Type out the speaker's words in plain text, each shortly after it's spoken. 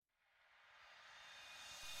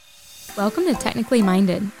Welcome to Technically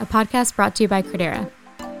Minded, a podcast brought to you by Credera.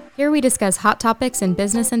 Here we discuss hot topics in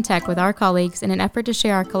business and tech with our colleagues in an effort to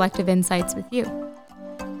share our collective insights with you.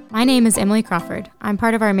 My name is Emily Crawford. I'm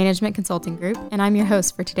part of our management consulting group, and I'm your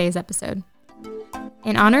host for today's episode.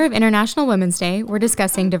 In honor of International Women's Day, we're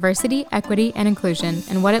discussing diversity, equity, and inclusion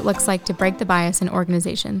and what it looks like to break the bias in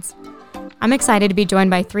organizations. I'm excited to be joined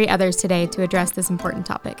by three others today to address this important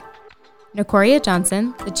topic. Nokoria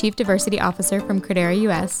Johnson, the Chief Diversity Officer from Credera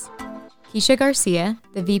US, Keisha Garcia,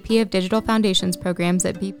 the VP of Digital Foundations Programs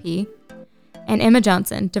at BP, and Emma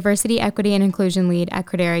Johnson, Diversity, Equity, and Inclusion Lead at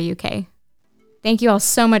Credera UK. Thank you all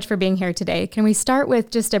so much for being here today. Can we start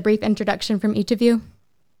with just a brief introduction from each of you?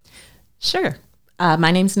 Sure.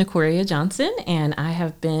 My name is Nokoria Johnson, and I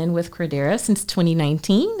have been with Credera since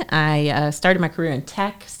 2019. I started my career in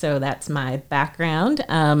tech, so that's my background.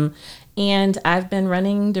 And I've been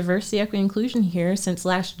running diversity, equity, inclusion here since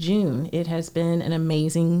last June. It has been an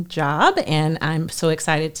amazing job, and I'm so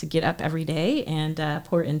excited to get up every day and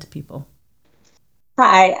pour into people.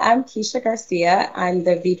 Hi, I'm Keisha Garcia. I'm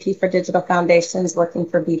the VP for Digital Foundations working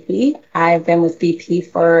for BP. I've been with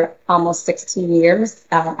BP for almost 16 years.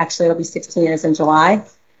 Actually, it'll be 16 years in July.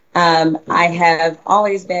 I have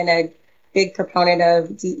always been a big proponent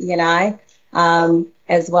of DE&I,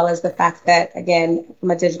 as well as the fact that, again,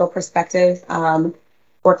 from a digital perspective,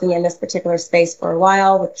 working in this particular space for a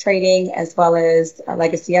while with trading, as well as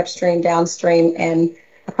legacy upstream, downstream, and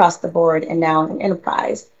across the board, and now in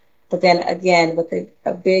enterprise. But then again, with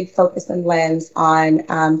a big focus and lens on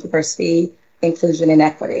diversity, inclusion, and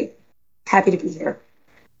equity. Happy to be here.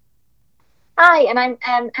 Hi, and I'm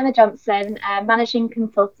Emma Johnson, Managing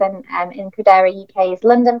Consultant in Credera UK's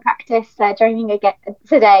London practice, joining again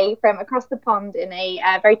today from across the pond in a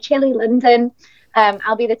very chilly London.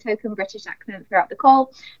 I'll be the token British accent throughout the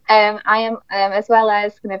call. I am, as well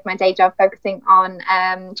as kind of my day job, focusing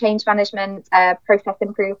on change management, process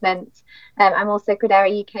improvement. I'm also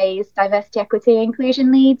Credera UK's Diversity, Equity, and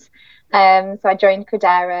Inclusion Lead. So I joined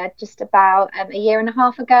Credera just about a year and a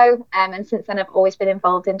half ago, and since then I've always been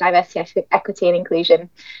involved in diversity, equity, and inclusion.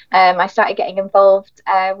 I started getting involved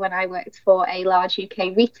when I worked for a large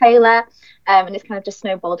UK retailer, and it's kind of just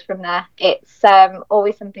snowballed from there. It's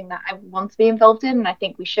always something that I want to be involved in, and I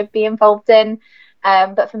think we should be involved in.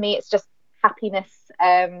 But for me, it's just happiness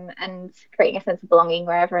and creating a sense of belonging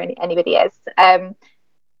wherever anybody is.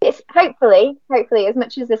 It's hopefully, as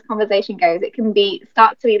much as this conversation goes, it can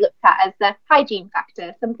start to be looked at as the hygiene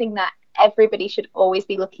factor, something that everybody should always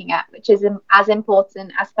be looking at, which is as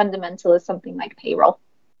important, as fundamental as something like payroll.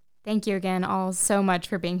 Thank you again all so much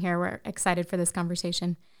for being here. We're excited for this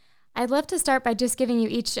conversation. I'd love to start by just giving you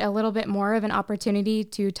each a little bit more of an opportunity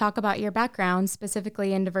to talk about your background,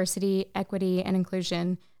 specifically in diversity, equity, and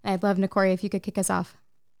inclusion. I'd love, Nokoria, if you could kick us off.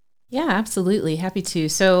 Yeah, absolutely. Happy to.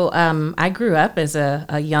 So I grew up as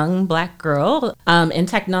a young Black girl in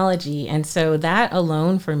technology. And so that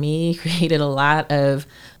alone for me created a lot of,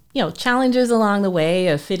 challenges along the way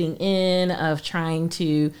of fitting in, of trying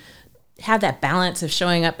to have that balance of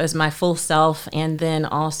showing up as my full self and then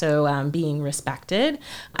also being respected.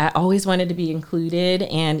 I always wanted to be included.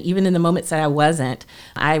 And even in the moments that I wasn't,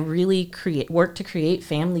 I really worked to create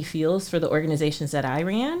family feels for the organizations that I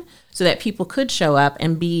ran so that people could show up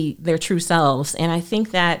and be their true selves. And I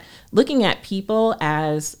think that looking at people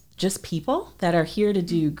as just people that are here to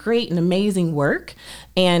do great and amazing work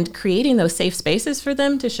and creating those safe spaces for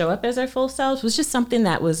them to show up as their full selves was just something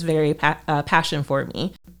that was very passion for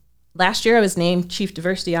me. Last year, I was named Chief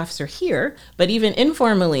Diversity Officer here, but even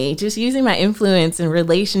informally, just using my influence and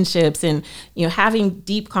relationships and, having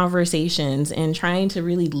deep conversations and trying to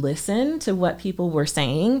really listen to what people were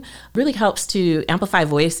saying really helps to amplify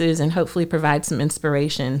voices and hopefully provide some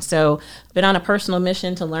inspiration. So I've been on a personal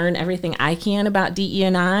mission to learn everything I can about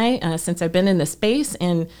DE&I since I've been in the space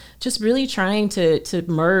and just really trying to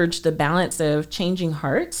merge the balance of changing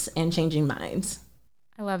hearts and changing minds.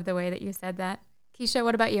 I love the way that you said that. Keisha,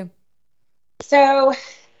 what about you? So,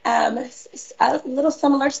 a little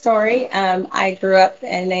similar story. I grew up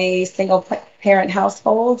in a single parent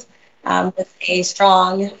household with a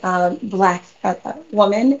strong Black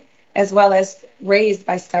woman, as well as raised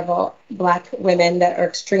by several Black women that are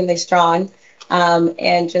extremely strong,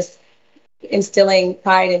 and just instilling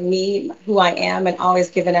pride in me, who I am, and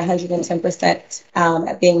always giving 110%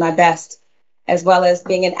 at being my best, as well as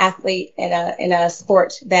being an athlete in a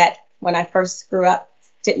sport that when I first grew up,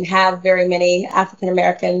 didn't have very many African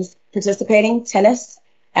Americans participating, tennis,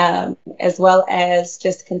 as well as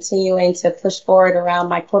just continuing to push forward around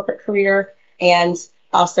my corporate career and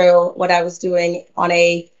also what I was doing on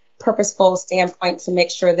a purposeful standpoint to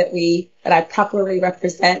make sure that I properly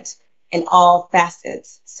represent in all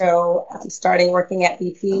facets. So starting working at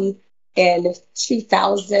BP in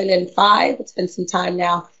 2005, it's been some time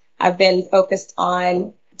now. I've been focused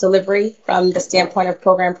on delivery from the standpoint of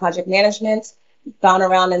program project management, gone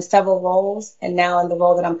around in several roles, and now in the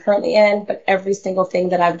role that I'm currently in. But every single thing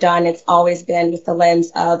that I've done, it's always been with the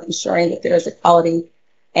lens of ensuring that there's equality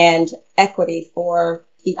and equity for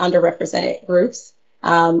the underrepresented groups.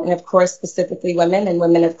 And of course, specifically women and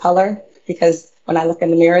women of color, because when I look in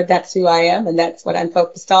the mirror, that's who I am and that's what I'm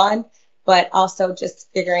focused on. But also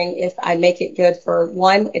just figuring if I make it good for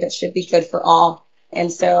one, it should be good for all.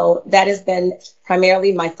 And so that has been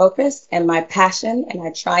primarily my focus and my passion. And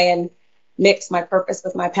I try and mix my purpose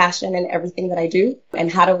with my passion in everything that I do.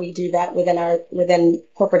 And how do we do that within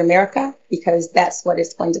corporate America? Because that's what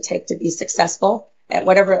it's going to take to be successful at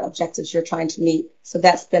whatever objectives you're trying to meet. So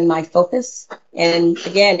that's been my focus. And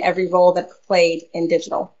again, every role that I've played in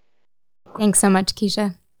digital. Thanks so much,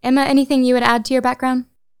 Keisha. Emma, anything you would add to your background?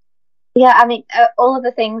 Yeah, I mean, all of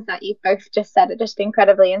the things that you both just said are just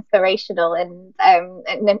incredibly inspirational. And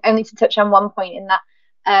only to touch on one point in that,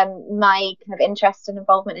 my kind of interest and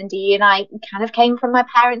involvement in DE&I kind of came from my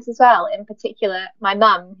parents as well. In particular, my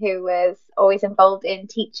mum, who was always involved in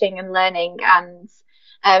teaching and learning and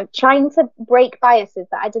trying to break biases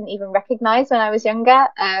that I didn't even recognize when I was younger.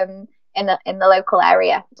 In the local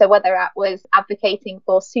area. So whether that was advocating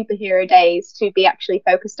for superhero days to be actually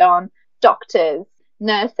focused on doctors,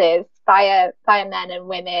 nurses, firemen and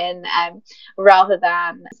women, rather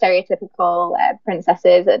than stereotypical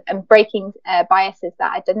princesses, and breaking biases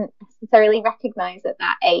that I didn't necessarily recognize at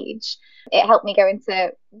that age. It helped me go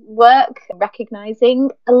into work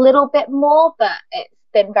recognizing a little bit more, but it's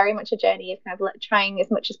been very much a journey of kind of trying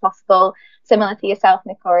as much as possible, similar to yourself,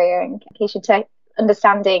 Nicoria and Keisha, to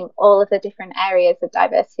understanding all of the different areas of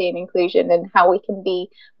diversity and inclusion and how we can be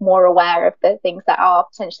more aware of the things that are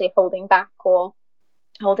potentially holding back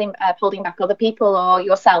other people or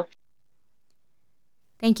yourself.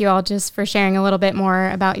 Thank you all just for sharing a little bit more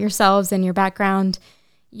about yourselves and your background.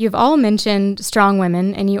 You've all mentioned strong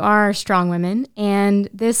women, and you are strong women, and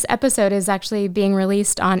this episode is actually being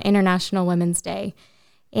released on International Women's Day.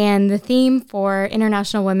 And the theme for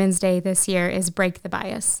International Women's Day this year is Break the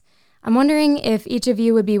Bias. I'm wondering if each of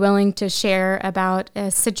you would be willing to share about a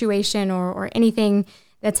situation or anything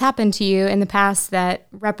that's happened to you in the past that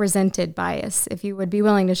represented bias, if you would be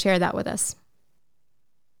willing to share that with us.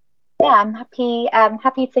 Yeah, I'm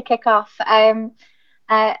happy to kick off. I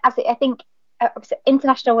think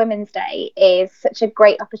International Women's Day is such a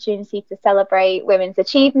great opportunity to celebrate women's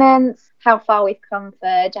achievements, how far we've come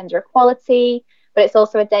for gender equality, but it's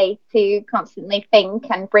also a day to constantly think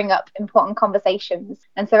and bring up important conversations.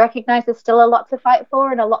 And so recognize there's still a lot to fight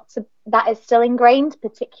for and a lot that is still ingrained,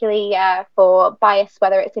 particularly for bias,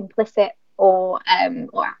 whether it's implicit or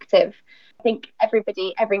active. I think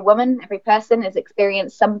every woman, every person has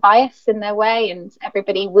experienced some bias in their way, and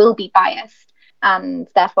everybody will be biased. And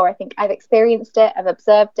therefore, I think I've experienced it, I've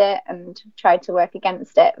observed it, and tried to work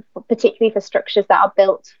against it, particularly for structures that are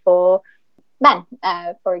built for men,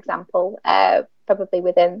 for example, probably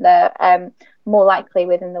within the more likely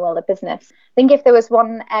within the world of business. I think if there was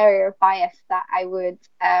one area of bias that I would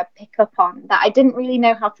pick up on that I didn't really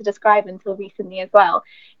know how to describe until recently as well,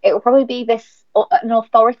 it will probably be an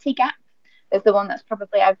authority gap is the one that's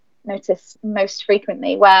probably I've noticed most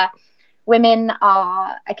frequently, where women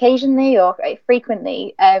are occasionally or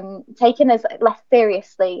frequently taken as less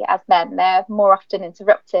seriously as men. They're more often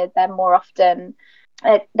interrupted, they're more often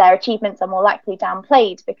their achievements are more likely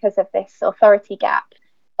downplayed because of this authority gap,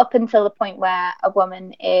 up until the point where a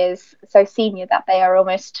woman is so senior that they are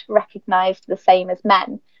almost recognised the same as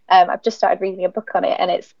men. I've just started reading a book on it, and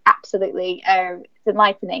it's absolutely it's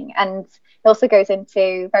enlightening. And it also goes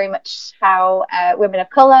into very much how women of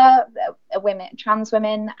colour, trans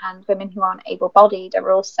women, and women who aren't able-bodied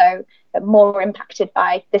are also more impacted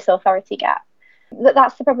by this authority gap.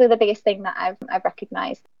 That's probably the biggest thing that I've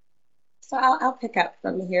recognised. So I'll pick up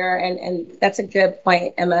from here, and that's a good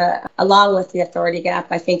point, Emma. Along with the authority gap,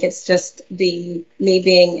 I think it's just me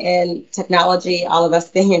being in technology, all of us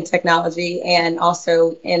being in technology, and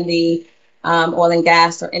also in the oil and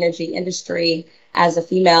gas or energy industry. As a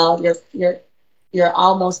female, you're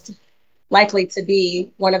almost likely to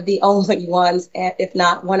be one of the only ones, if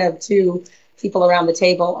not one of two people around the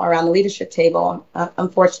table, around the leadership table.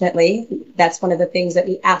 Unfortunately, that's one of the things that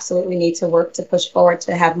we absolutely need to work to push forward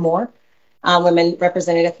to have more women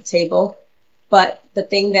represented at the table. But the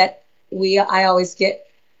thing that I always get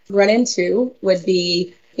run into would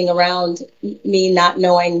be being around me not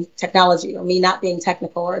knowing technology or me not being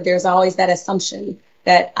technical, or there's always that assumption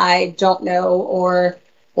that I don't know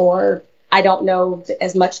or I don't know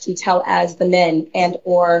as much detail as the men, and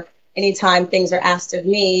or anytime things are asked of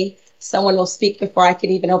me, someone will speak before I can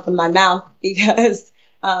even open my mouth because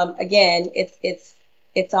again,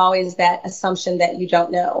 it's always that assumption that you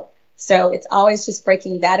don't know. So it's always just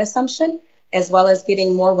breaking that assumption, as well as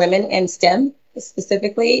getting more women in STEM,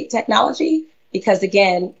 specifically technology, because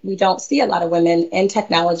again, we don't see a lot of women in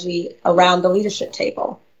technology around the leadership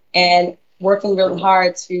table, and working really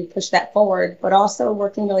hard to push that forward, but also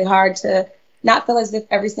working really hard to not feel as if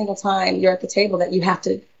every single time you're at the table that you have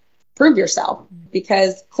to prove yourself,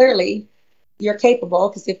 because clearly you're capable,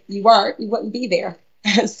 because if you weren't, you wouldn't be there.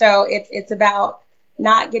 So it's about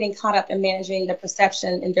not getting caught up in managing the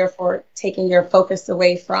perception and therefore taking your focus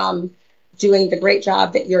away from doing the great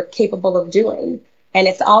job that you're capable of doing. And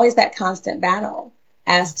it's always that constant battle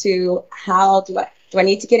as to how do I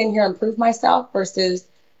need to get in here and prove myself versus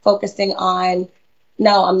focusing on,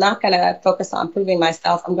 no, I'm not going to focus on proving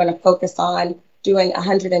myself. I'm going to focus on doing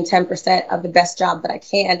 110% of the best job that I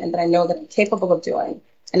can and that I know that I'm capable of doing,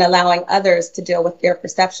 and allowing others to deal with their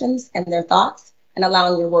perceptions and their thoughts, and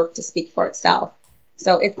allowing your work to speak for itself.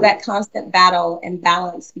 So it's that constant battle and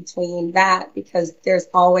balance between that, because there's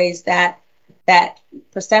always that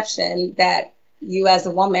perception that you as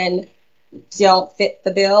a woman don't fit the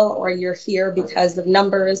bill, or you're here because of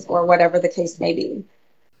numbers or whatever the case may be.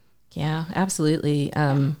 Yeah, absolutely.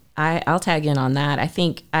 I'll tag in on that. I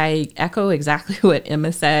think I echo exactly what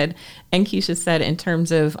Emma said and Keisha said in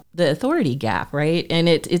terms of the authority gap, right? And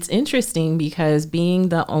it's interesting because being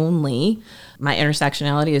the only, my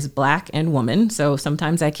intersectionality is Black and woman. So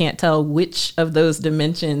sometimes I can't tell which of those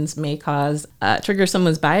dimensions may trigger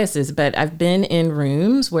someone's biases. But I've been in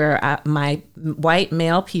rooms where my white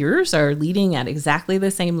male peers are leading at exactly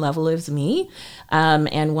the same level as me.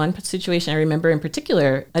 And one situation I remember in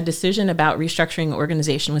particular, a decision about restructuring the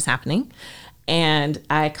organization was happening. And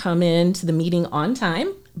I come into the meeting on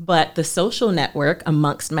time, but the social network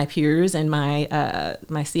amongst my peers and my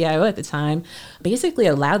CIO at the time basically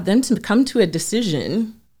allowed them to come to a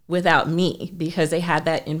decision without me because they had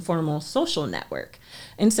that informal social network.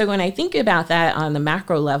 And so when I think about that on the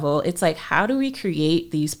macro level, it's like, how do we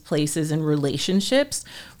create these places and relationships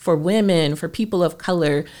for women, for people of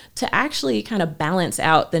color, to actually kind of balance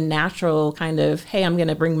out the natural kind of, hey, I'm going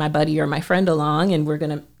to bring my buddy or my friend along and we're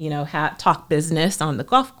going to, talk business on the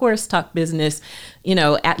golf course, talk business,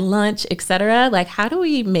 at lunch, et cetera. Like, how do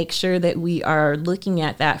we make sure that we are looking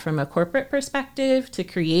at that from a corporate perspective to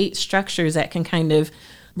create structures that can kind of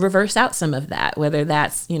reverse out some of that, whether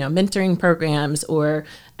that's, mentoring programs or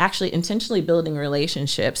actually intentionally building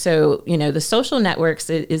relationships. So, the social networks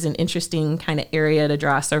is an interesting kind of area to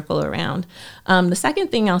draw a circle around. The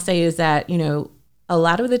second thing I'll say is that, a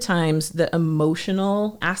lot of the times the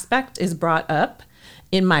emotional aspect is brought up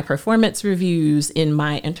in my performance reviews, in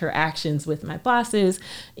my interactions with my bosses,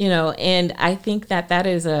 and I think that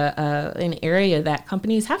is an area that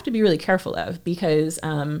companies have to be really careful of, because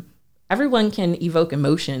everyone can evoke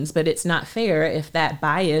emotions, but it's not fair if that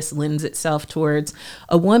bias lends itself towards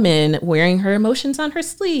a woman wearing her emotions on her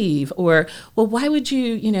sleeve. Or, well, why would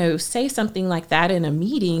you, say something like that in a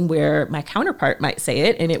meeting where my counterpart might say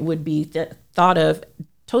it and it would be thought of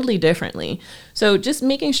totally differently. So just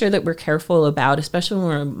making sure that we're careful about, especially when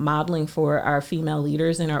we're modeling for our female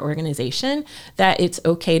leaders in our organization, that it's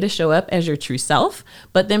okay to show up as your true self,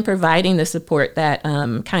 but then providing the support that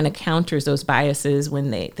kind of counters those biases when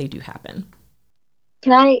they do happen.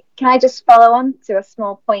 Can I just follow on to a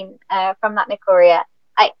small point from that, Nicoria?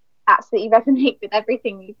 I absolutely resonate with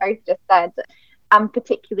everything you both just said, and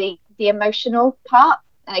particularly the emotional part.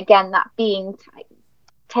 And again, that being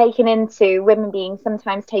taken into women being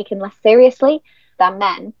sometimes taken less seriously than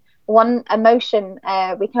men. One emotion,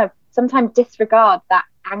 we kind of sometimes disregard that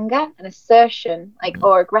anger and assertion,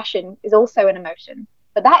 or aggression is also an emotion.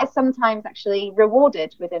 But that is sometimes actually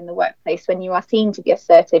rewarded within the workplace when you are seen to be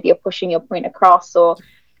assertive, you're pushing your point across, or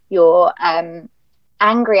you're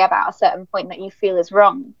angry about a certain point that you feel is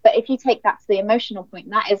wrong. But if you take that to the emotional point,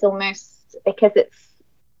 that is almost, because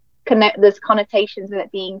there's connotations with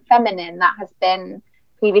it being feminine that has been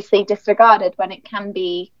previously disregarded, when it can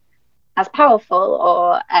be as powerful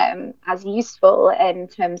or as useful in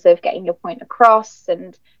terms of getting your point across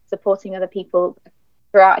and supporting other people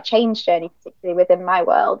throughout a change journey, particularly within my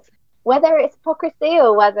world. Whether it's hypocrisy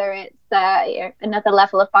or whether it's another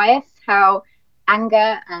level of bias, how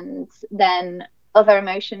anger and then other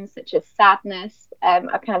emotions such as sadness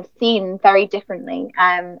are kind of seen very differently,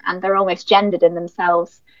 and they're almost gendered in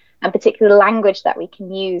themselves, and particular language that we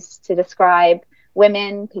can use to describe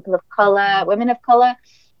women, women of color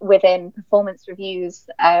within performance reviews,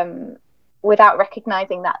 without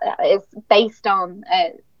recognizing that is based on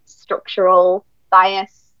structural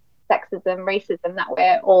bias, sexism, racism that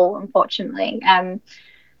we're all unfortunately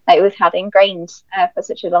that it was had ingrained for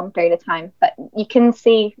such a long period of time. But you can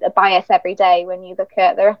see the bias every day when you look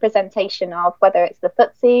at the representation of whether it's the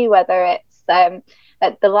FTSE, whether it's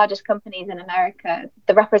at the largest companies in America.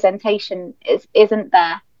 The representation isn't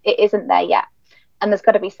there. It isn't there yet. And there's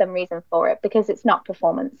got to be some reason for it because it's not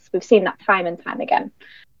performance. We've seen that time and time again.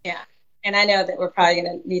 Yeah. And I know that we're probably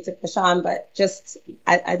going to need to push on, but just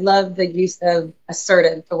I love the use of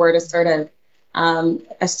assertive, the word assertive,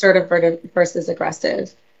 assertive versus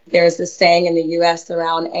aggressive. There's this saying in the U.S.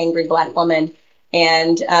 around angry Black woman,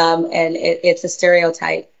 and it's a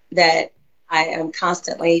stereotype that I am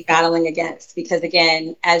constantly battling against because,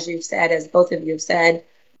 again, as you've said, as both of you have said,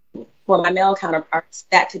 for my male counterparts,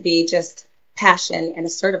 that could be just passion and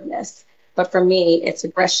assertiveness. But for me, it's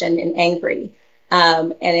aggression and angry.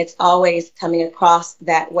 And it's always coming across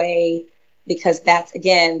that way because that's,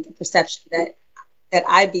 again, the perception that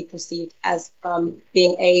I be perceived as from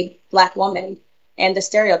being a Black woman and the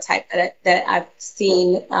stereotype that I've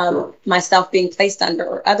seen myself being placed under,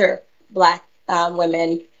 or other Black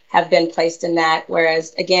women have been placed in that.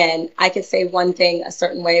 Whereas, again, I could say one thing a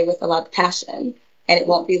certain way with a lot of passion, and it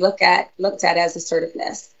won't be looked at as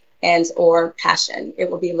assertiveness and or passion.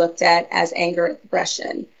 It will be looked at as anger and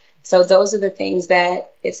aggression. So those are the things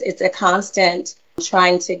that it's a constant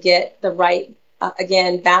trying to get the right,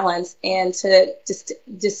 again, balance and to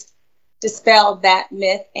just dispel that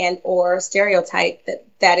myth and or stereotype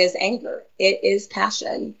that is anger. It is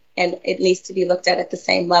passion, and it needs to be looked at the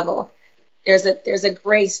same level. There's a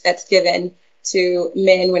grace that's given to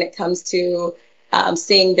men when it comes to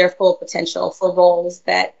seeing their full potential for roles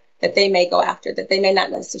that they may go after, that they may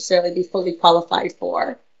not necessarily be fully qualified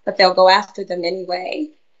for, but they'll go after them anyway.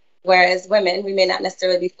 Whereas women, we may not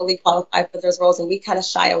necessarily be fully qualified for those roles, and we kind of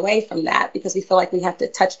shy away from that because we feel like we have to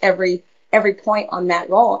touch every point on that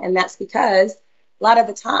role. And that's because a lot of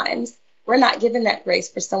the times we're not given that grace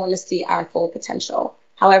for someone to see our full potential.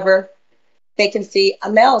 However, they can see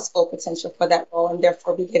a male's full potential for that role and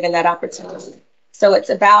therefore be given that opportunity. So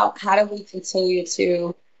it's about how do we continue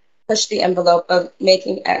to push the envelope of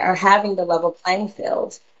making or having the level playing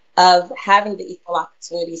field, of having the equal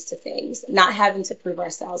opportunities to things, not having to prove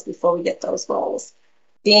ourselves before we get those roles,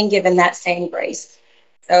 being given that same grace.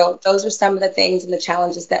 So those are some of the things and the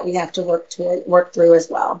challenges that we have to work through as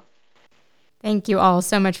well. Thank you all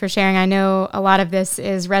so much for sharing. I know a lot of this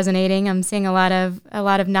is resonating. I'm seeing a lot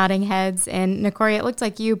of nodding heads. And Nekoria, it looked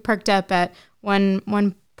like you perked up at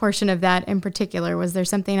one portion of that in particular. Was there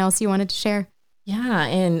something else you wanted to share? Yeah.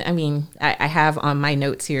 And I mean, I have on my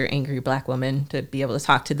notes here, angry Black woman, to be able to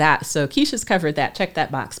talk to that. So Keisha's covered that, check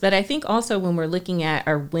that box. But I think also when we're looking at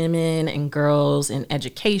our women and girls in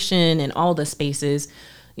education and all the spaces,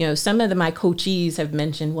 you know, some of my coachees have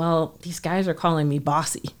mentioned, well, these guys are calling me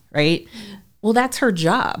bossy, right? Mm-hmm. Well, that's her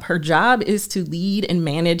job. Her job is to lead and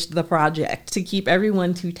manage the project, to keep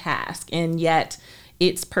everyone to task. And yet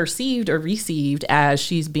it's perceived or received as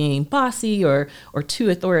she's being bossy or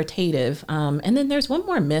too authoritative. And then there's one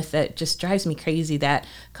more myth that just drives me crazy, that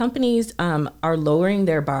companies are lowering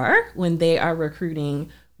their bar when they are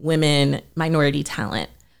recruiting women, minority talent.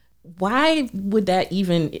 Why would that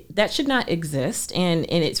should not exist. And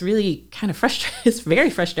it's really kind of frustrating. It's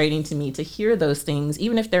very frustrating to me to hear those things,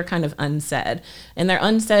 even if they're kind of unsaid. And they're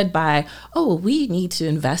unsaid by, oh, we need to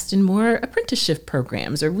invest in more apprenticeship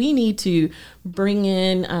programs, or we need to bring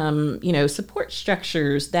in, support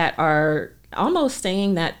structures that are almost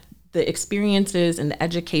saying that the experiences and the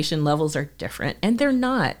education levels are different. And they're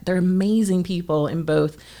not. They're amazing people in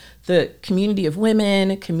both the community of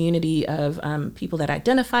women, community of people that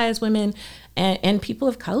identify as women, and people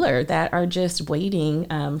of color that are just waiting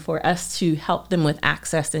for us to help them with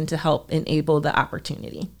access and to help enable the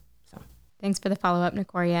opportunity. So. Thanks for the follow-up,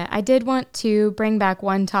 Nekoria. I did want to bring back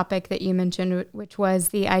one topic that you mentioned, which was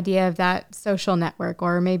the idea of that social network,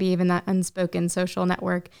 or maybe even that unspoken social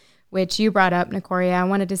network, which you brought up, Nekoria. I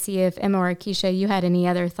wanted to see if Emma or Keisha, you had any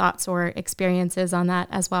other thoughts or experiences on that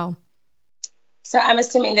as well. So I'm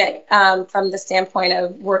assuming that from the standpoint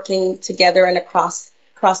of working together and across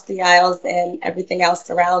the aisles and everything else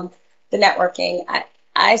around the networking,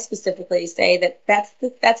 I specifically say that's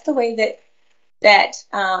the way that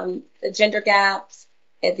the gender gaps,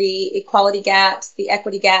 the equality gaps, the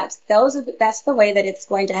equity gaps, that's the way that it's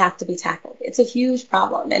going to have to be tackled. It's a huge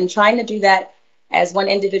problem, and trying to do that as one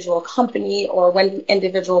individual company or one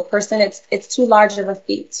individual person, it's too large of a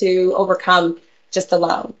feat to overcome just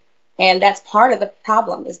alone. And that's part of the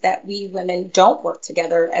problem, is that we women don't work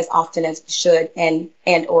together as often as we should and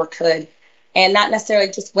or could. And not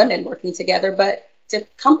necessarily just women working together, but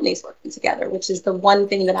companies working together, which is the one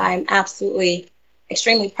thing that I'm absolutely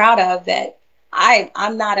extremely proud of, that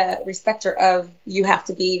I'm not a respecter of you have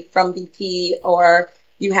to be from BP or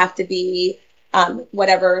you have to be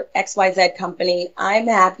whatever XYZ company. I'm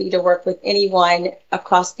happy to work with anyone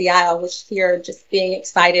across the aisle, which here just being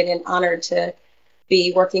excited and honored to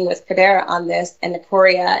be working with Credera on this, and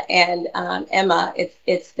Nicoria and Emma.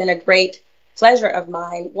 It's been a great pleasure of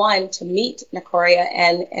mine, one, to meet Nicoria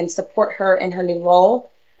and support her in her new role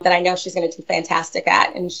that I know she's going to do fantastic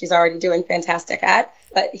at, and she's already doing fantastic at.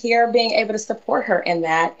 But here, being able to support her in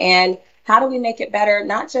that, and how do we make it better,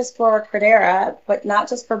 not just for Credera, but not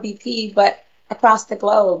just for BP, but across the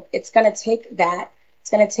globe. It's going to take that. It's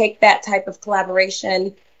going to take that type of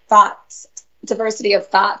collaboration, thoughts, diversity of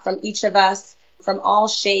thought from each of us, from all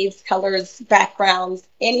shades, colors, backgrounds,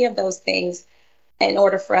 any of those things, in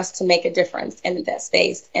order for us to make a difference in that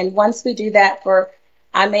space. And once we do that,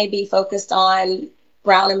 I may be focused on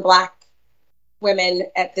brown and Black women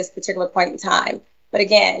at this particular point in time. But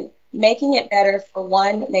again, making it better for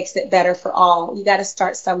one makes it better for all. You got to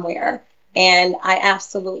start somewhere. And I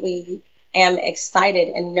absolutely am excited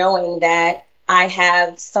in knowing that I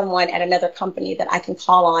have someone at another company that I can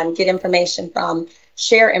call on, get information from,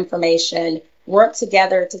 share information, work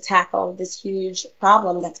together to tackle this huge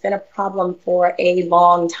problem that's been a problem for a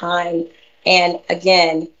long time. And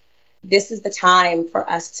again, this is the time for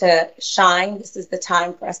us to shine. This is the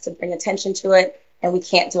time for us to bring attention to it, and we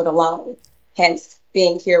can't do it alone. Hence,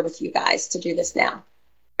 being here with you guys to do this now,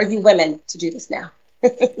 or you women to do this now.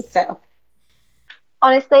 So,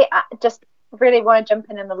 honestly, I just really want to jump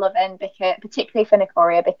in the love end, because particularly for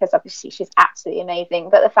Nicoria, because obviously she's absolutely amazing.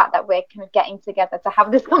 But the fact that we're kind of getting together to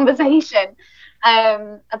have this conversation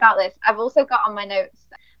about this, I've also got on my notes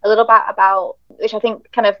a little bit about, which I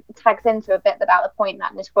think kind of tags into a bit about the point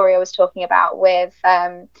that Nicoria was talking about with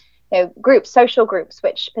groups, social groups,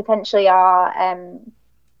 which potentially are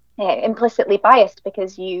implicitly biased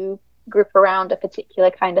because you group around a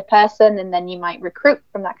particular kind of person, and then you might recruit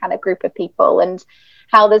from that kind of group of people, and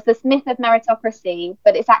how there's this myth of meritocracy,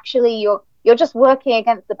 but it's actually you're just working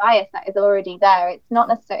against the bias that is already there. It's not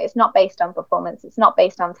necessarily, it's not based on performance, it's not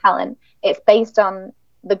based on talent, it's based on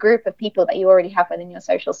the group of people that you already have within your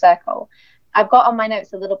social circle. I've got on my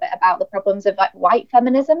notes a little bit about the problems of like white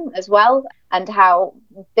feminism as well, and how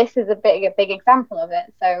this is a big example of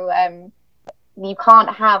it. So you can't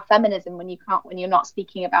have feminism when you're not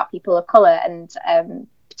speaking about people of color, and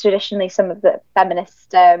traditionally some of the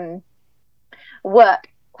feminist work,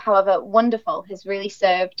 however wonderful, has really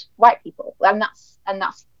served white people, and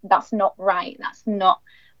that's not right. That's not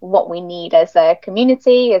what we need as a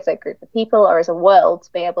community, as a group of people, or as a world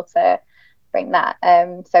to be able to bring that.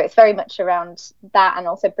 So it's very much around that, and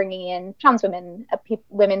also bringing in trans women,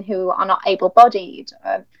 women who are not able-bodied,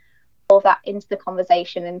 all of that into the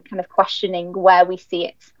conversation, and kind of questioning where we see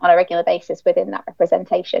it on a regular basis within that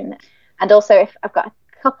representation. And also, if I've got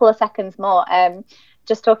a couple of seconds more,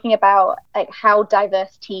 just talking about like how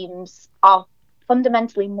diverse teams are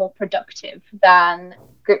fundamentally more productive than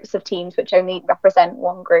groups of teams which only represent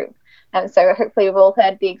one group. And so hopefully we've all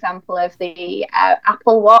heard the example of the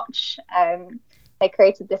Apple Watch. They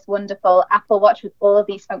created this wonderful Apple Watch with all of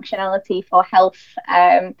these functionality for health,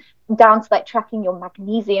 down to like tracking your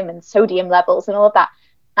magnesium and sodium levels and all of that.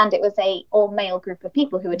 And it was a all-male group of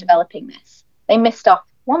people who were developing this. They missed off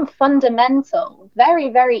one fundamental, very,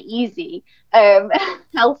 very easy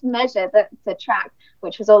health measure to track,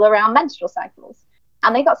 which was all around menstrual cycles.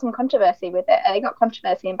 And they got some controversy with it. They got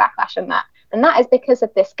controversy and backlash on that. And that is because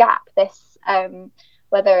of this gap, this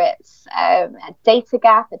whether it's a data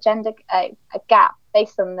gap, a gender a gap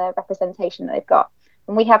based on the representation that they've got.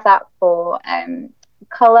 And we have that for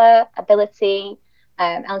colour, ability,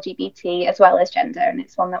 LGBT, as well as gender. And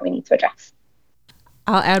it's one that we need to address.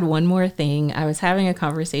 I'll add one more thing. I was having a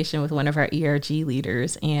conversation with one of our ERG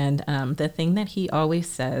leaders, and the thing that he always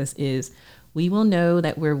says is, we will know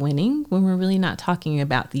that we're winning when we're really not talking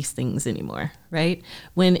about these things anymore, right?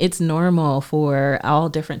 When it's normal for all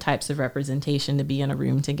different types of representation to be in a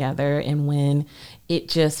room together, and when it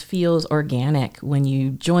just feels organic when you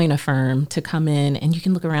join a firm to come in and you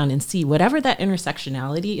can look around and see whatever that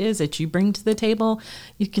intersectionality is that you bring to the table,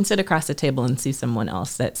 you can sit across the table and see someone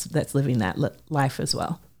else that's living that life as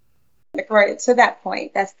well. Right, to that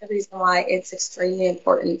point, that's the reason why it's extremely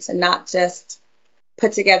important to not just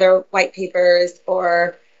put together white papers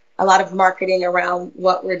or a lot of marketing around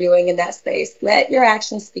what we're doing in that space. Let your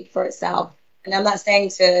actions speak for itself. And I'm not saying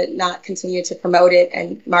to not continue to promote it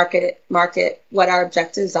and market what our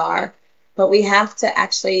objectives are, but we have to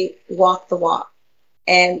actually walk the walk.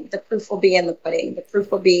 And the proof will be in the pudding. The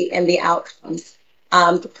proof will be in the outcomes.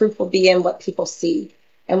 The proof will be in what people see.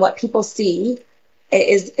 And what people see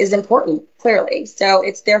is important, clearly. So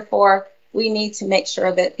it's therefore we need to make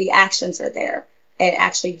sure that the actions are there and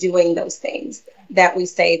actually doing those things that we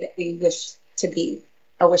say that we wish to be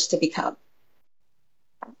or wish to become.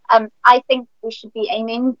 I think we should be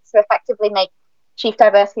aiming to effectively make chief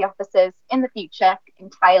diversity officers in the future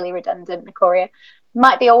entirely redundant. Nicoria,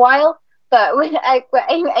 might be a while, but we're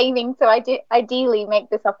aiming to ideally make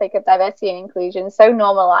the topic of diversity and inclusion so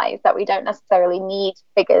normalized that we don't necessarily need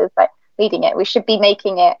figures like leading it. We should be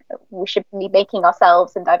making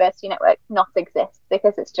ourselves and Diversity Network not exist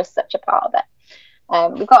because it's just such a part of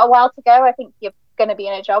it. We've got a while to go. I think you're going to be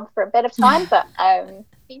in a job for a bit of time, but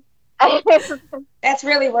that's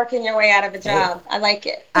really working your way out of a job. I like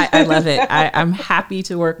it. I love it. I'm happy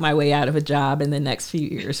to work my way out of a job in the next few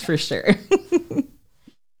years for sure.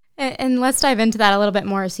 And let's dive into that a little bit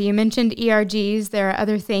more. So you mentioned ERGs. There are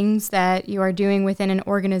other things that you are doing within an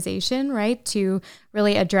organization, right, to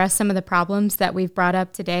really address some of the problems that we've brought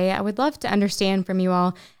up today. I would love to understand from you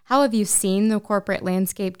all, how have you seen the corporate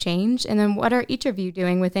landscape change? And then what are each of you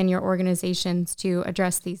doing within your organizations to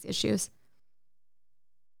address these issues?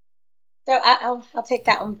 So I'll take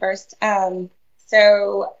that one first.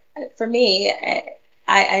 So for me,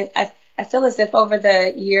 I feel as if over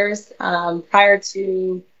the years prior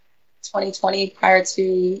to 2020, prior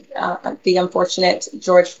to the unfortunate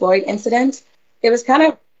George Floyd incident, it was kind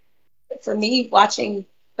of, for me, watching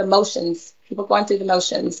the motions, people going through the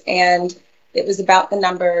motions, and it was about the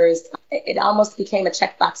numbers. It almost became a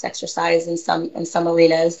checkbox exercise in some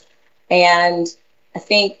arenas. And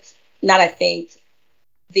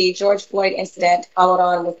the George Floyd incident, followed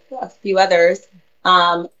on with a few others,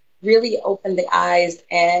 really opened the eyes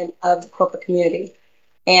of the corporate community.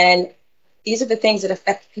 And these are the things that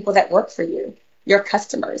affect people that work for you, your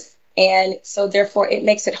customers. And so therefore it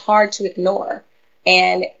makes it hard to ignore.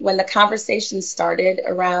 And when the conversation started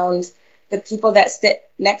around the people that sit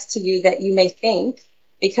next to you that you may think,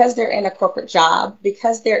 because they're in a corporate job,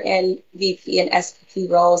 because they're in VP and SVP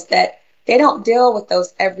roles, that they don't deal with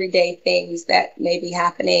those everyday things that may be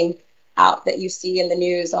happening out that you see in the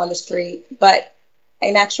news on the street. But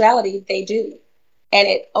in actuality, they do. And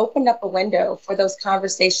it opened up a window for those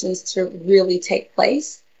conversations to really take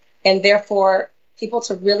place. And therefore, people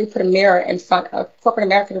to really put a mirror in front of corporate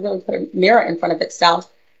America, to really put a mirror in front of itself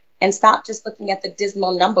and stop just looking at the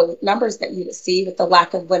dismal numbers that you would see with the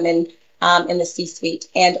lack of women in the C-suite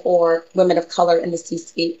and or women of color in the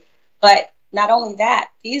C-suite. But not only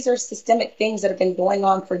that, these are systemic things that have been going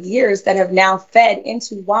on for years that have now fed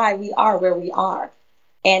into why we are where we are.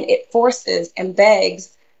 And it forces and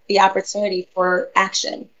begs the opportunity for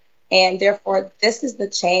action. And therefore, this is the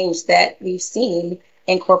change that we've seen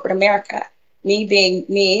in corporate America. Me being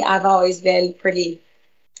me, I've always been pretty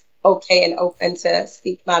okay and open to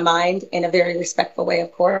speak my mind in a very respectful way,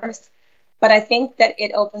 of course. But I think that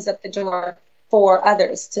it opens up the door for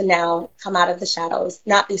others to now come out of the shadows,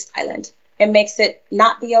 not be silent. It makes it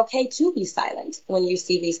not be okay to be silent when you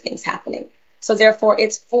see these things happening. So therefore,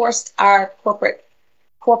 it's forced our corporate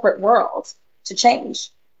world to change,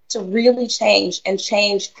 to really change and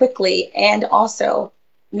change quickly, and also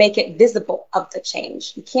make it visible of the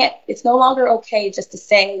change. It's no longer okay just to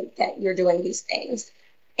say that you're doing these things.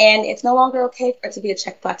 And it's no longer okay for it to be a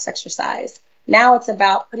checkbox exercise. Now it's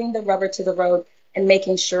about putting the rubber to the road and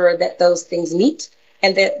making sure that those things meet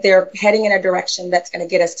and that they're heading in a direction that's going to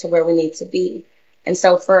get us to where we need to be. And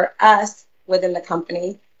so for us within the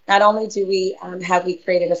company, not only do we have we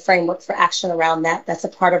created a framework for action around that, that's a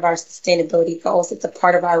part of our sustainability goals. It's a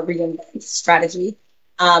part of our reinvent strategy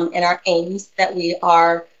and our aims, that we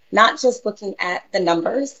are not just looking at the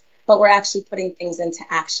numbers, but we're actually putting things into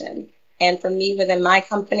action. And for me within my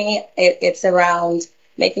company, it's around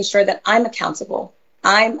making sure that I'm accountable.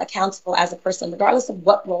 I'm accountable as a person, regardless of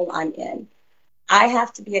what role I'm in. I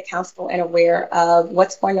have to be accountable and aware of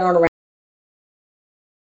what's going on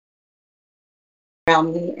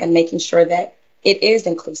around me and making sure that it is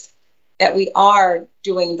inclusive, that we are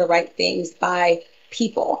doing the right things by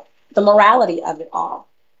people, the morality of it all,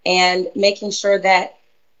 and making sure that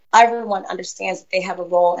everyone understands that they have a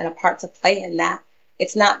role and a part to play in that.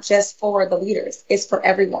 It's not just for the leaders, it's for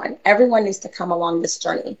everyone. Everyone needs to come along this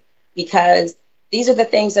journey, because these are the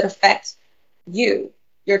things that affect you,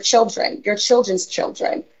 your children, your children's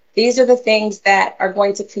children. These are the things that are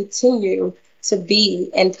going to continue to be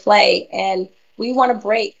in play. And we want to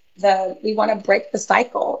break the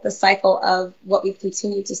cycle of what we've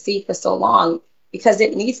continued to see for so long, because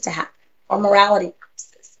it needs to happen for morality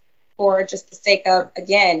purposes, for just the sake of,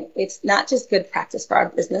 again, it's not just good practice for our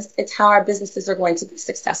business, it's how our businesses are going to be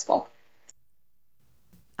successful.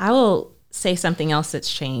 I will say something else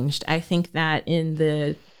that's changed. I think that in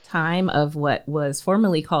the time of what was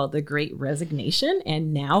formerly called the Great Resignation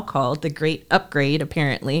and now called the Great Upgrade,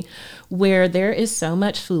 apparently, where there is so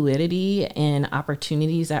much fluidity and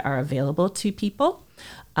opportunities that are available to people.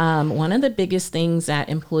 One of the biggest things that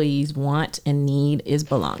employees want and need is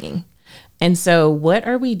belonging. And so what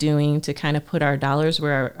are we doing to kind of put our dollars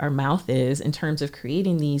where our mouth is in terms of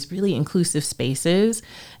creating these really inclusive spaces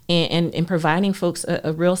and providing folks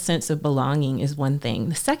a real sense of belonging is one thing.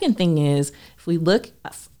 The second thing is, if we look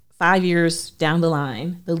 5 years down the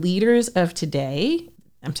line, the leaders of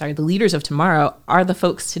tomorrow are the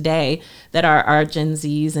folks today that are our Gen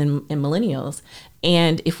Zs and millennials.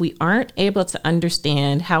 And if we aren't able to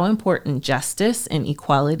understand how important justice and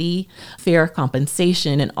equality, fair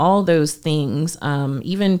compensation, and all those things,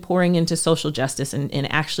 even pouring into social justice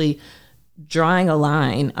and actually drawing a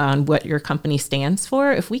line on what your company stands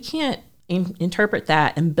for, if we can't interpret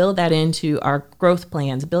that and build that into our growth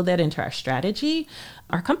plans, build that into our strategy,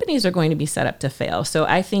 our companies are going to be set up to fail. So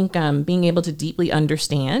I think being able to deeply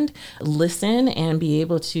understand, listen, and be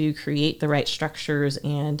able to create the right structures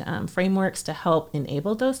and frameworks to help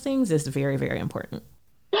enable those things is very, very important.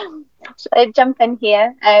 Should I jump in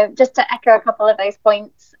here just to echo a couple of those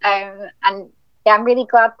points? And yeah, I'm really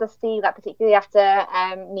glad to see that, particularly after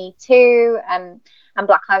Me Too and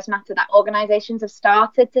Black Lives Matter, that organizations have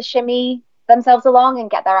started to shimmy themselves along and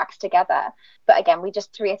get their acts together. But again,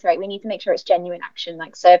 to reiterate, we need to make sure it's genuine action,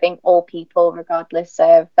 like serving all people, regardless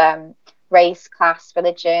of race, class,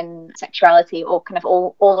 religion, sexuality, or kind of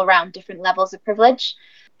all around different levels of privilege.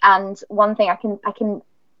 And one thing I can,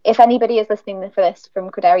 if anybody is listening for this from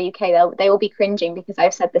Credera UK, they will be cringing because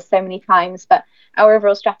I've said this so many times, but our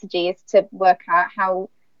overall strategy is to work out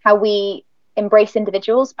how we embrace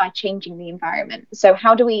individuals by changing the environment. So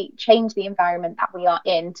how do we change the environment that we are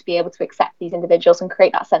in to be able to accept these individuals and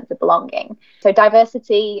create that sense of belonging? So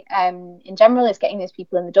diversity in general is getting those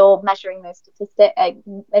people in the door, measuring those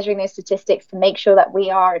statistics to make sure that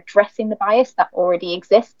we are addressing the bias that already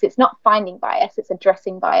exists. It's not finding bias, it's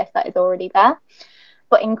addressing bias that is already there.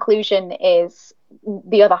 But inclusion is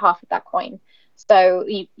the other half of that coin. So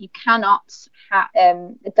you cannot have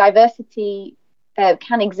diversity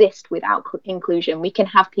can exist without inclusion. We can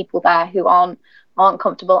have people there who aren't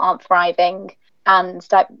comfortable, aren't thriving, and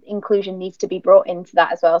that inclusion needs to be brought into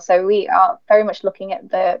that as well. So we are very much looking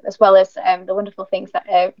at as well as the wonderful things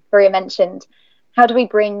that Maria mentioned. How do we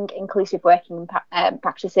bring inclusive working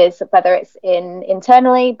practices, whether it's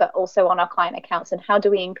internally, but also on our client accounts? And how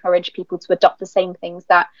do we encourage people to adopt the same things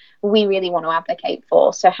that we really want to advocate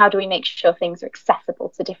for? So how do we make sure things are accessible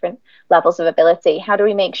to different levels of ability? How do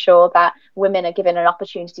we make sure that women are given an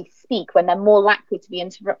opportunity to speak when they're more likely to be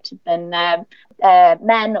interrupted than men?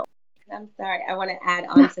 I'm sorry, I want to add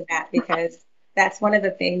on to that because that's one of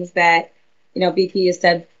the things that, BP has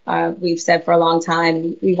said, we've said for a long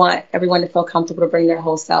time, we want everyone to feel comfortable to bring their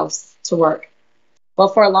whole selves to work. Well,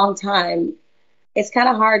 for a long time, it's kind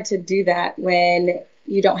of hard to do that when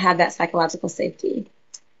you don't have that psychological safety,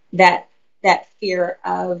 that fear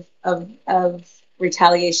of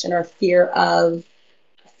retaliation or fear of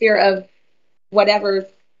whatever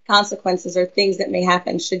consequences or things that may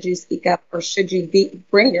happen should you speak up or should you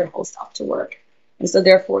bring your whole self to work. And so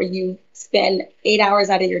therefore you spend 8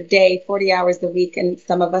 hours out of your day, 40 hours a week, and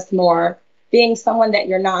some of us more, being someone that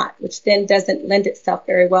you're not, which then doesn't lend itself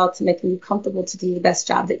very well to making you comfortable to do the best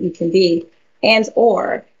job that you can be. And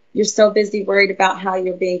or you're so busy worried about how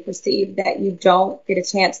you're being perceived that you don't get a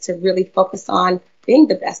chance to really focus on being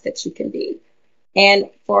the best that you can be.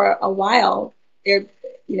 And for a while,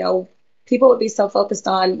 people would be so focused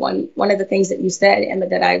on one of the things that you said, Emma,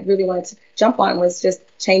 that I really wanted to jump on was just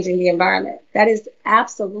changing the environment. That is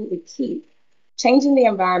absolutely key. Changing the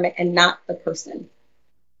environment and not the person.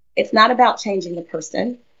 It's not about changing the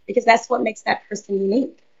person because that's what makes that person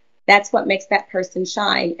unique. That's what makes that person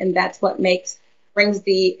shine. And that's what brings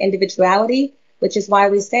the individuality, which is why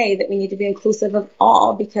we say that we need to be inclusive of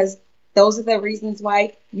all, because those are the reasons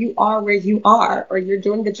why you are where you are, or you're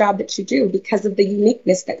doing the job that you do because of the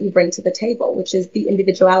uniqueness that you bring to the table, which is the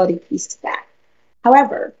individuality piece to that.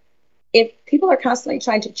 However, if people are constantly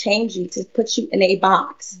trying to change you to put you in a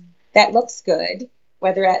box that looks good,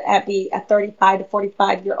 whether it be a 35 to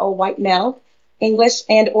 45-year-old white male, English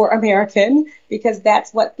and or American, because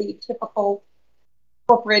that's what the typical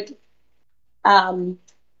corporate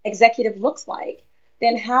executive looks like,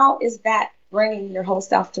 then how is that bringing your whole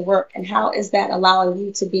self to work? And how is that allowing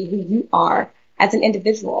you to be who you are as an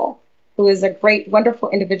individual, who is a great, wonderful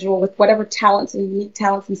individual with whatever talents and unique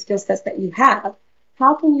talents and skill sets that you have?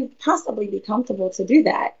 How can you possibly be comfortable to do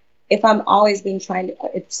that if someone's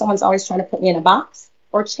always trying to put me in a box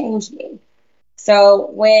or change me? So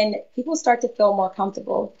when people start to feel more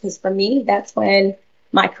comfortable, because for me, that's when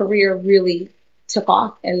my career really took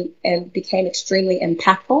off and became extremely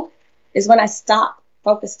impactful, is when I stopped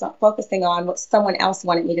focusing on what someone else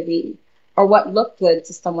wanted me to be, or what looked good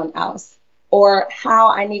to someone else, or how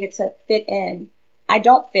I needed to fit in. I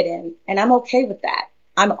don't fit in, and I'm okay with that.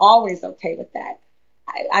 I'm always okay with that.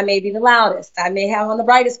 I may be the loudest. I may have on the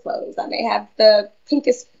brightest clothes. I may have the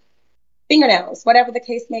pinkest fingernails, whatever the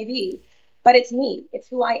case may be. But it's me, it's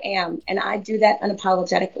who I am. And I do that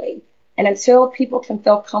unapologetically. And until people can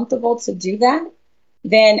feel comfortable to do that,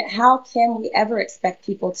 then how can we ever expect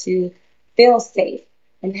people to feel safe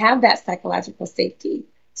and have that psychological safety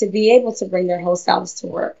to be able to bring their whole selves to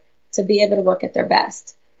work, to be able to work at their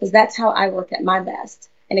best? Because that's how I work at my best.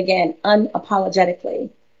 And again, unapologetically,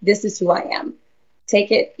 this is who I am. Take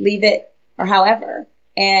it, leave it, or however.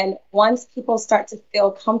 And once people start to feel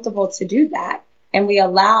comfortable to do that, and we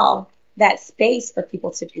allow that space for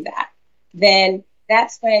people to do that, then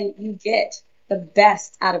that's when you get the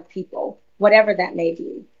best out of people, whatever that may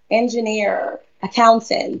be, engineer,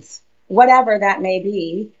 accountant, whatever that may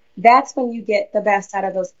be. That's when you get the best out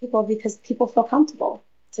of those people, because people feel comfortable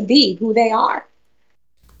to be who they are.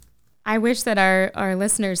 I wish that our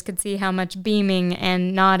listeners could see how much beaming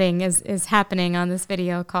and nodding is happening on this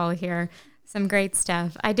video call here. Some great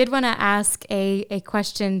stuff. I did want to ask a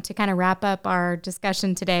question to kind of wrap up our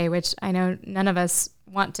discussion today, which I know none of us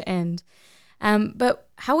want to end. But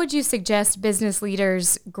how would you suggest business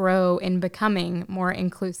leaders grow in becoming more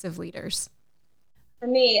inclusive leaders? For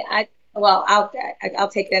me, I'll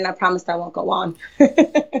take it, and I promise I won't go on,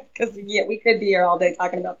 because we could be here all day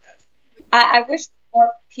talking about this. I wish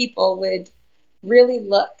more people would really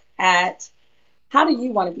look at, how do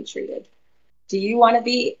you want to be treated? Do you want to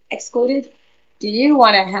be excluded? Do you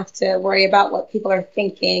want to have to worry about what people are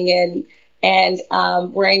thinking and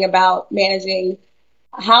worrying about managing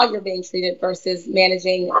how you're being treated versus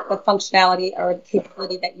managing the functionality or the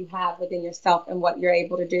capability that you have within yourself and what you're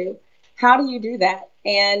able to do? How do you do that?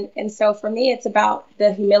 And so for me, it's about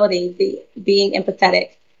the humility, the being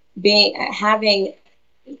empathetic,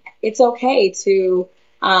 it's okay to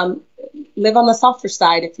live on the softer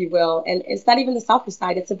side, if you will. And it's not even the softer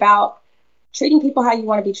side. It's about treating people how you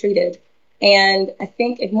want to be treated. And I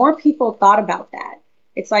think if more people thought about that,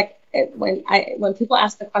 it's like when people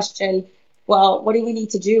ask the question, well, what do we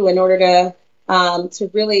need to do in order to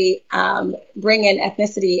really bring in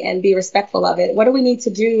ethnicity and be respectful of it? What do we need to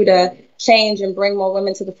do to change and bring more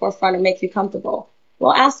women to the forefront and make you comfortable?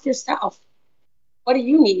 Well, ask yourself, what do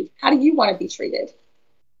you need? How do you want to be treated?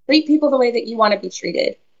 Treat people the way that you want to be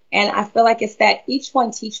treated. And I feel like it's that each one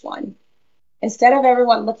teach one. Instead of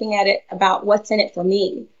everyone looking at it about what's in it for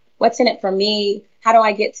me, how do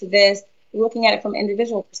I get to this? Looking at it from an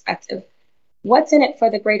individual perspective, what's in it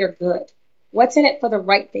for the greater good? What's in it for the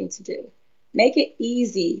right thing to do? Make it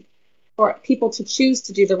easy for people to choose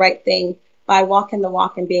to do the right thing by walking the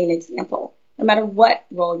walk and being an example, no matter what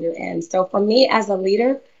role you're in. So for me as a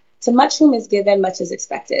leader, to much whom is given, much is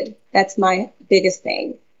expected. That's my biggest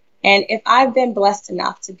thing. And if I've been blessed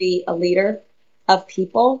enough to be a leader of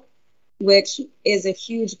people, which is a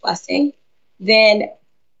huge blessing, then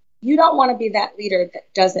you don't want to be that leader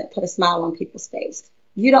that doesn't put a smile on people's face.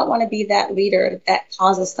 You don't want to be that leader that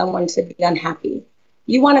causes someone to be unhappy.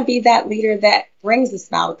 You want to be that leader that brings a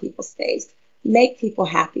smile to people's face, make people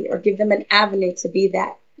happy, or give them an avenue to be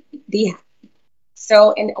happy.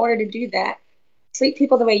 So in order to do that, treat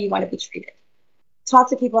people the way you want to be treated.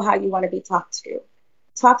 Talk to people how you want to be talked to.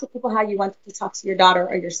 Talk to people how you want to talk to your daughter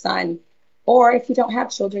or your son, or if you don't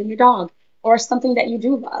have children, your dog, or something that you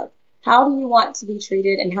do love. How do you want to be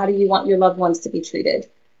treated, and how do you want your loved ones to be treated?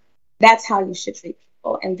 That's how you should treat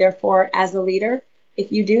people. And therefore, as a leader,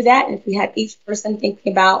 if you do that, and if you have each person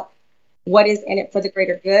thinking about what is in it for the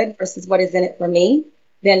greater good versus what is in it for me,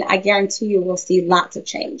 then I guarantee you will see lots of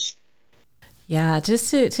change. Yeah, just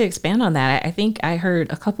to expand on that, I think I heard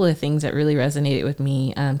a couple of things that really resonated with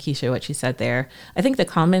me, Keisha, what she said there. I think the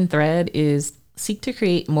common thread is seek to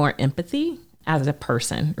create more empathy as a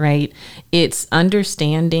person, right? It's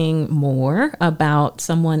understanding more about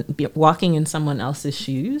someone walking in someone else's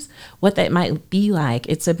shoes, what that might be like.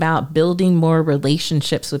 It's about building more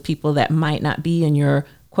relationships with people that might not be in your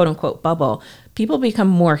quote unquote bubble. People become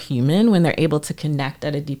more human when they're able to connect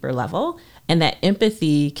at a deeper level. And that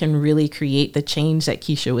empathy can really create the change that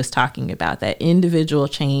Keisha was talking about, that individual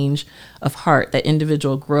change of heart, that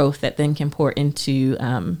individual growth that then can pour into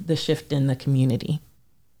the shift in the community.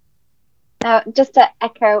 Now, just to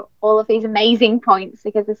echo all of these amazing points,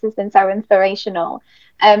 because this has been so inspirational,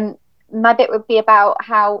 my bit would be about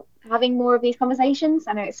how having more of these conversations,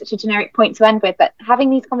 I know it's such a generic point to end with, but having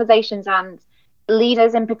these conversations and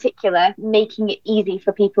leaders in particular, making it easy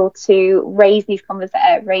for people to raise these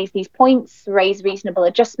points, raise reasonable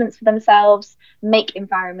adjustments for themselves, make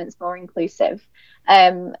environments more inclusive.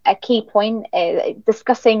 A key point is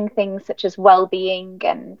discussing things such as well-being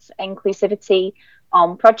and inclusivity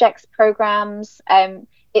on projects, programs.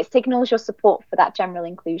 It signals your support for that general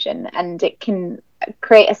inclusion, and it can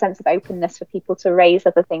create a sense of openness for people to raise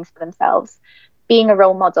other things for themselves. Being a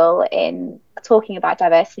role model in talking about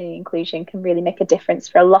diversity and inclusion can really make a difference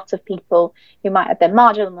for a lot of people who might have been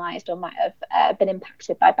marginalized or might have been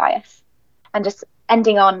impacted by bias. And just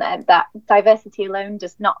ending on that diversity alone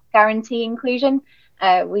does not guarantee inclusion.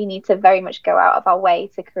 We need to very much go out of our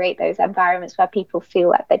way to create those environments where people feel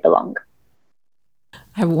like they belong.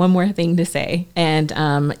 I have one more thing to say. And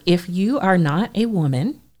if you are not a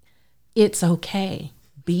woman, it's okay.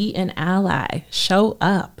 Be an ally. Show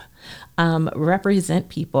up. Represent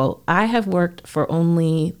people. I have worked for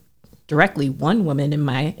only directly one woman in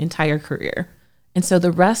my entire career. And so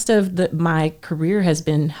the rest of my career has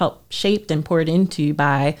been shaped and poured into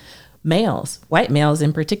by males, white males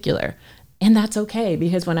in particular. And that's okay,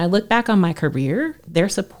 because when I look back on my career, their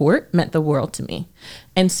support meant the world to me.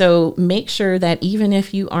 And so make sure that even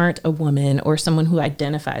if you aren't a woman or someone who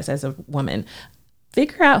identifies as a woman,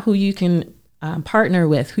 figure out who you can partner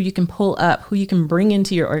with, who you can pull up, who you can bring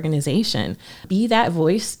into your organization. Be that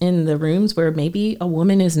voice in the rooms where maybe a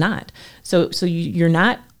woman is not. So you're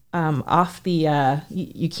not off the,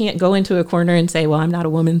 you can't go into a corner and say, well, I'm not a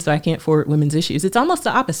woman, so I can't forward women's issues. It's almost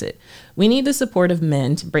the opposite. We need the support of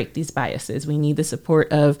men to break these biases. We need the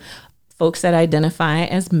support of folks that identify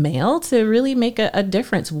as male to really make a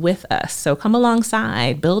difference with us. So come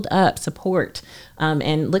alongside, build up, support,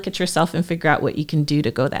 and look at yourself and figure out what you can do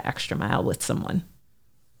to go that extra mile with someone.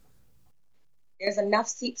 There's enough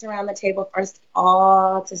seats around the table for us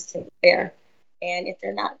all to sit there. And if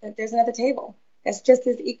they're not, there's another table. That's just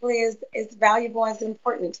as equally as valuable as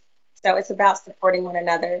important. So it's about supporting one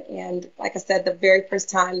another. And like I said, the very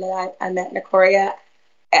first time that I met Nicoria,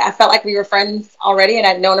 I felt like we were friends already and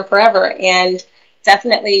I'd known her forever, and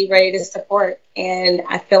definitely ready to support. And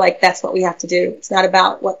I feel like that's what we have to do. It's not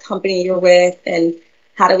about what company you're with and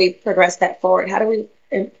how do we progress that forward. How do we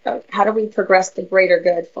progress the greater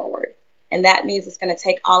good forward? And that means it's going to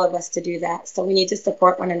take all of us to do that. So we need to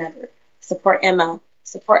support one another, support Emma,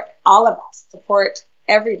 support all of us, support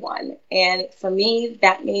everyone. And for me,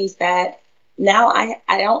 that means that now I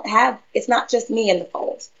don't have, it's not just me in the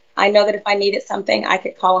fold. I know that if I needed something, I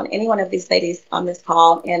could call on any one of these ladies on this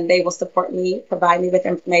call and they will support me, provide me with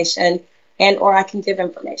information, or I can give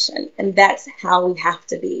information. And that's how we have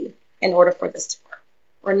to be in order for this to work.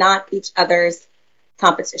 We're not each other's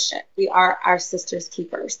competition. We are our sisters'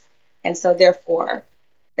 keepers. And so therefore,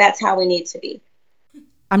 that's how we need to be.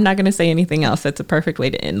 I'm not going to say anything else. That's a perfect way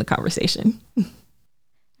to end the conversation.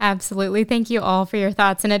 Absolutely. Thank you all for your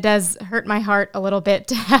thoughts. And it does hurt my heart a little bit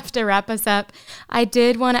to have to wrap us up. I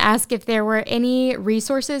did want to ask if there were any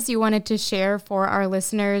resources you wanted to share for our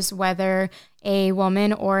listeners, whether a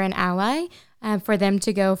woman or an ally, for them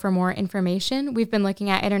to go for more information. We've been looking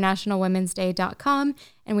at internationalwomen'sday.com,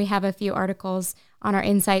 and we have a few articles on our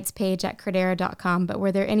insights page at credera.com. But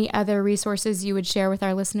were there any other resources you would share with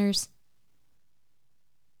our listeners?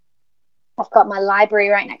 I've got my library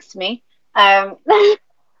right next to me. I've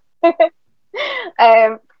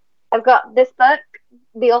got this book,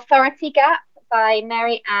 The Authority Gap by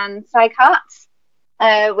Mary Ann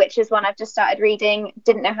Sykart, which is one I've just started reading.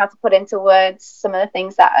 Didn't know how to put into words some of the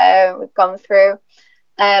things that we've gone through.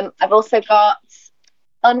 I've also got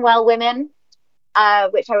Unwell Women,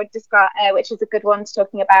 which I would describe, which is a good one,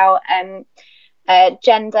 talking about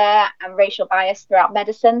gender and racial bias throughout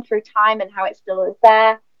medicine through time and how it still is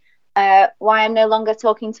there. Why I'm No Longer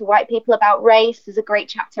Talking to White People About Race. There's a great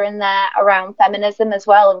chapter in there around feminism as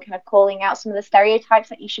well, and kind of calling out some of the stereotypes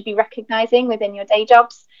that you should be recognizing within your day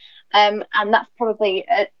jobs. And that's probably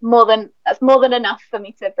more than enough for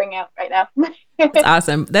me to bring out right now. That's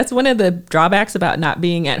awesome. That's one of the drawbacks about not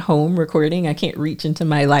being at home recording. I can't reach into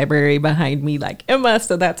my library behind me like Emma,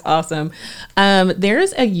 so that's awesome.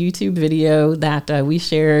 There's a YouTube video that we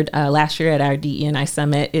shared last year at our DE&I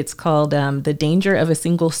Summit. It's called The Danger of a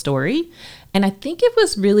Single Story. And I think it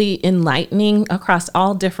was really enlightening across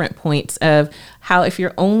all different points of how, if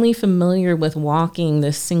you're only familiar with walking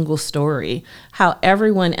this single story, how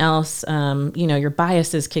everyone else, your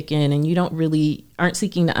biases kick in and you aren't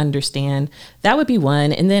seeking to understand. That would be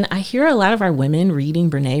one. And then I hear a lot of our women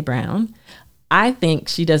reading Brene Brown. I think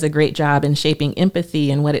she does a great job in shaping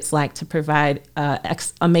empathy and what it's like to provide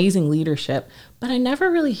amazing leadership, but I never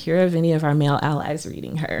really hear of any of our male allies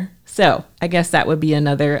reading her. So I guess that would be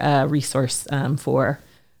another resource for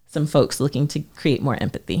some folks looking to create more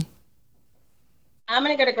empathy? I'm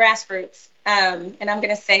going to go to grassroots. And I'm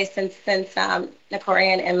going to say, since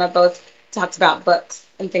Nekoria and Emma both talked about books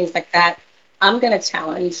and things like that, I'm going to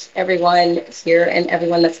challenge everyone here and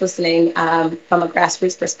everyone that's listening from a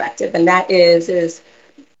grassroots perspective. And that is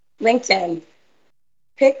LinkedIn.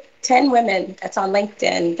 Pick 10 women that's on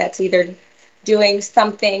LinkedIn that's either doing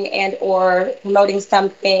something and or promoting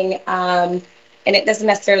something. And it doesn't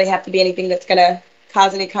necessarily have to be anything that's going to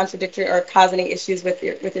cause any contradictory or cause any issues with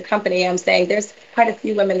your company. I'm saying there's quite a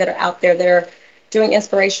few women that are out there that are doing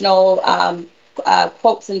inspirational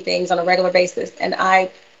quotes and things on a regular basis. And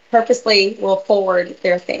I purposely will forward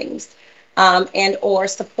their things and or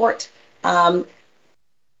support.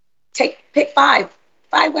 Pick five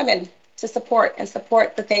women to support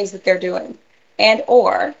the things that they're doing. And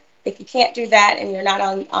or if you can't do that and you're not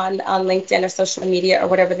on LinkedIn or social media or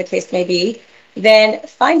whatever the case may be, then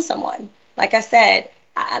find someone. Like I said,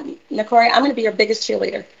 Nekoria, I'm going to be your biggest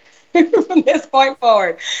cheerleader from this point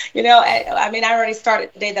forward. You know, I mean, I already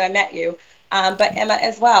started the day that I met you, but Emma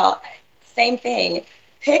as well. Same thing.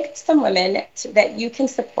 Pick some women that you can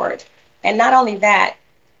support. And not only that,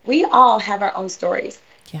 we all have our own stories.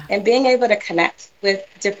 Yeah. And being able to connect with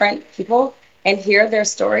different people and hear their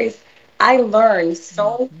stories, I learned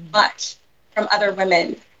so much from other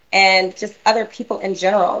women and just other people in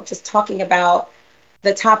general, just talking about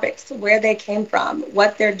the topics, where they came from,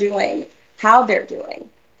 what they're doing, how they're doing.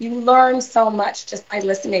 You learn so much just by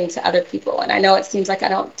listening to other people. And I know it seems like I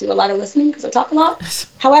don't do a lot of listening because I talk a lot.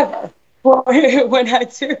 However, when I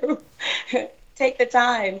do take the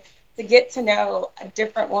time to get to know a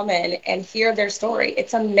different woman and hear their story,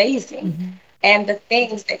 it's amazing. Mm-hmm. And the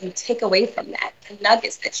things that you take away from that, the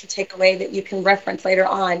nuggets that you take away that you can reference later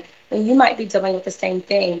on, when you might be dealing with the same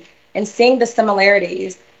thing, and seeing the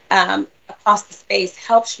similarities across the space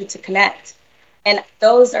helps you to connect. And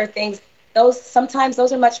those are things, sometimes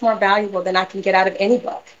those are much more valuable than I can get out of any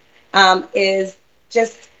book, is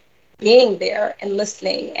just being there and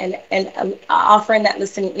listening and offering that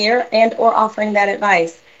listening ear and or offering that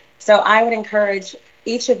advice. So I would encourage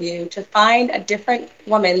each of you to find a different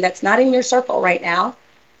woman that's not in your circle right now,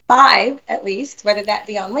 5 at least, whether that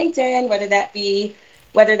be on LinkedIn, whether that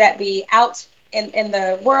be out in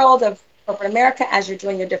the world of corporate America as you're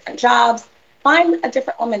doing your different jobs. Find a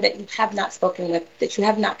different woman that you have not spoken with, that you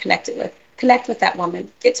have not connected with. Connect with that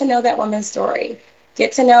woman. Get to know that woman's story.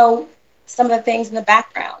 Get to know some of the things in the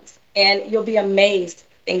background. And you'll be amazed at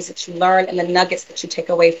the things that you learn and the nuggets that you take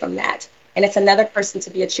away from that. And it's another person to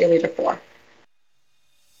be a cheerleader for.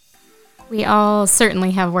 We all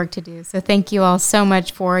certainly have work to do. So thank you all so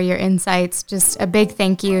much for your insights. Just a big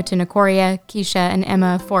thank you to Nekoria, Keisha, and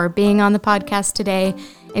Emma for being on the podcast today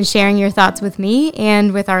and sharing your thoughts with me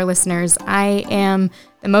and with our listeners. I am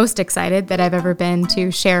the most excited that I've ever been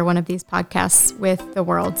to share one of these podcasts with the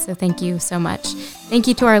world. So thank you so much. Thank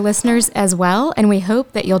you to our listeners as well. And we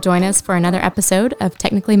hope that you'll join us for another episode of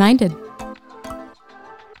Technically Minded.